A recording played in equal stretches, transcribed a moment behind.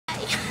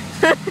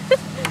But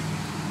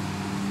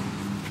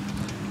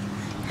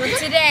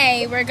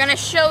today we're gonna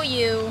show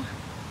you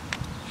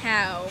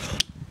how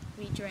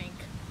we drink.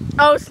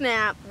 Oh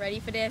snap. Ready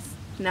for this?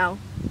 No.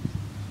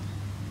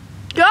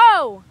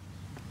 Go!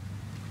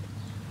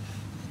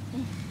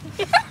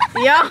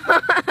 Yum.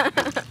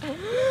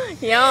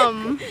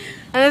 Yum.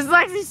 And it's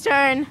Lexi's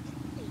turn.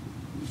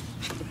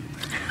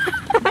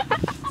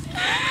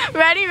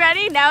 Ready,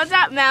 ready? Now it's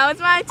up. Now it's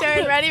my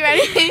turn. Ready,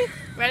 ready?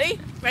 Ready?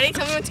 Ready?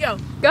 Tell me when to go.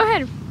 Go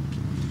ahead.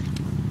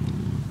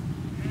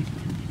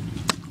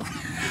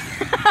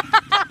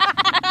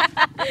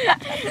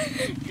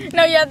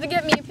 No, you have to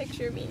get me a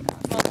picture of me.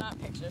 Well, not a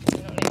picture.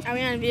 You know what I mean. Are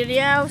we on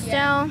video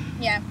still?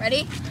 Yeah.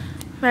 Ready?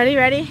 Ready,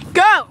 ready?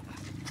 Go!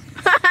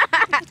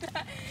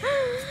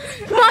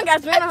 Come on,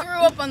 guys. I threw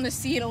up on the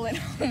seat a little.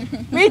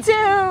 Me too.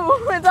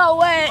 It's all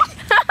wet.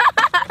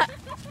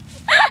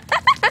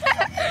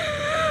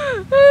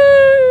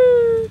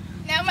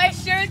 Now my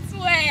shirt's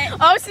wet.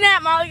 Oh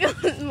snap!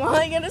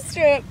 Molly gonna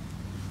strip.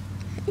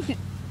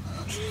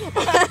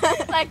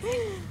 Like,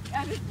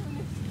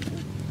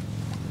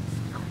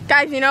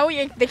 Guys, you know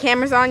the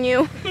camera's on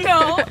you.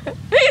 no.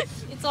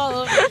 It's all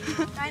over.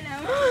 I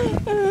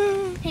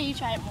know. Hey, you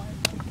try it more.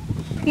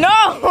 No.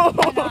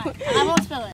 I won't spill it.